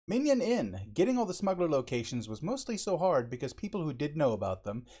Minion in. Getting all the smuggler locations was mostly so hard because people who did know about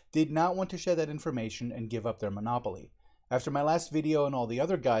them did not want to share that information and give up their monopoly. After my last video and all the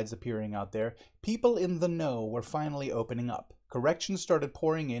other guides appearing out there, people in the know were finally opening up. Corrections started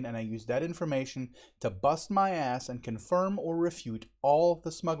pouring in, and I used that information to bust my ass and confirm or refute all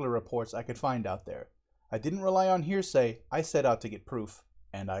the smuggler reports I could find out there. I didn't rely on hearsay, I set out to get proof,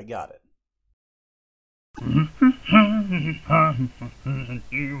 and I got it.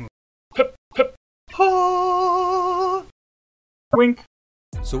 Wink.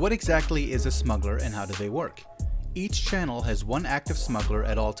 So what exactly is a smuggler and how do they work? Each channel has one active smuggler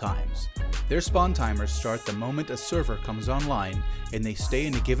at all times. Their spawn timers start the moment a server comes online, and they stay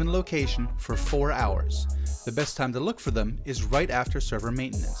in a given location for 4 hours. The best time to look for them is right after server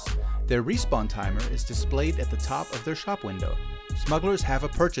maintenance. Their respawn timer is displayed at the top of their shop window. Smugglers have a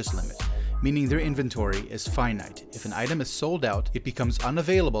purchase limit, meaning their inventory is finite. If an item is sold out, it becomes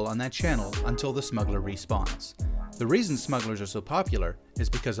unavailable on that channel until the smuggler respawns. The reason smugglers are so popular is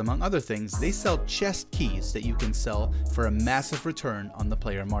because, among other things, they sell chest keys that you can sell for a massive return on the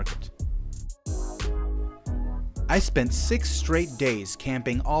player market. I spent 6 straight days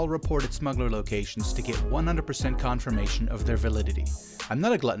camping all reported smuggler locations to get 100% confirmation of their validity. I'm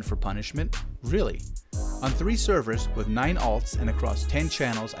not a glutton for punishment, really. On 3 servers with 9 alts and across 10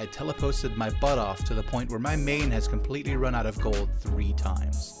 channels, I teleposted my butt off to the point where my main has completely run out of gold 3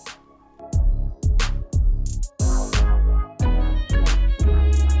 times.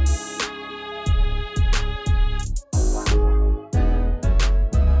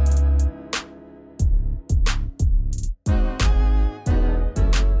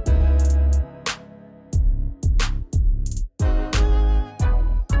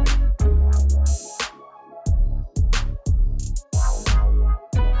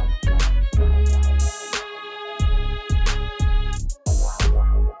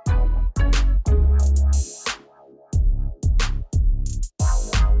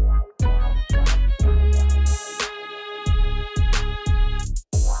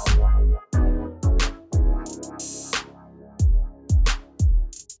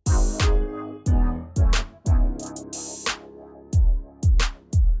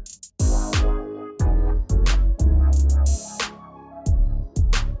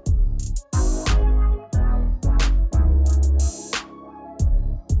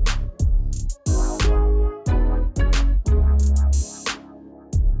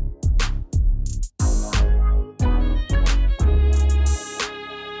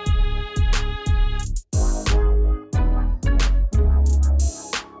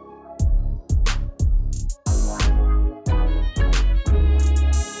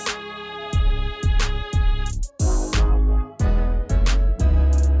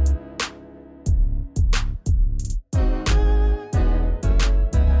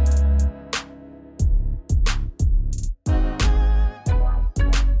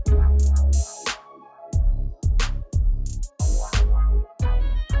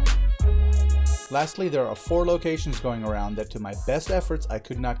 Lastly, there are 4 locations going around that to my best efforts I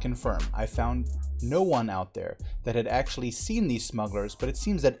could not confirm. I found no one out there that had actually seen these smugglers, but it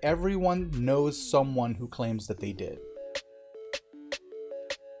seems that everyone knows someone who claims that they did.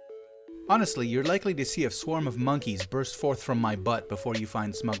 Honestly, you're likely to see a swarm of monkeys burst forth from my butt before you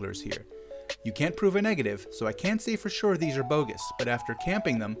find smugglers here. You can't prove a negative, so I can't say for sure these are bogus, but after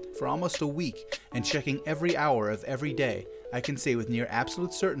camping them for almost a week and checking every hour of every day, I can say with near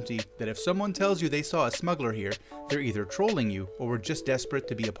absolute certainty that if someone tells you they saw a smuggler here, they're either trolling you or were just desperate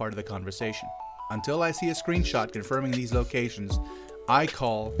to be a part of the conversation. Until I see a screenshot confirming these locations, I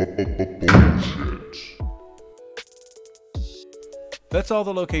call bullshit. That's all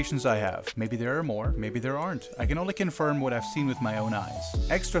the locations I have. Maybe there are more, maybe there aren't. I can only confirm what I've seen with my own eyes.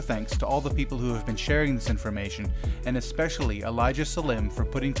 Extra thanks to all the people who have been sharing this information, and especially Elijah Salim for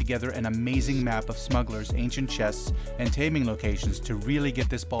putting together an amazing map of smugglers, ancient chests, and taming locations to really get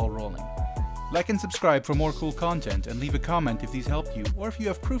this ball rolling. Like and subscribe for more cool content, and leave a comment if these helped you, or if you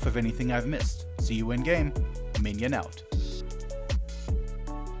have proof of anything I've missed. See you in game. Minion out.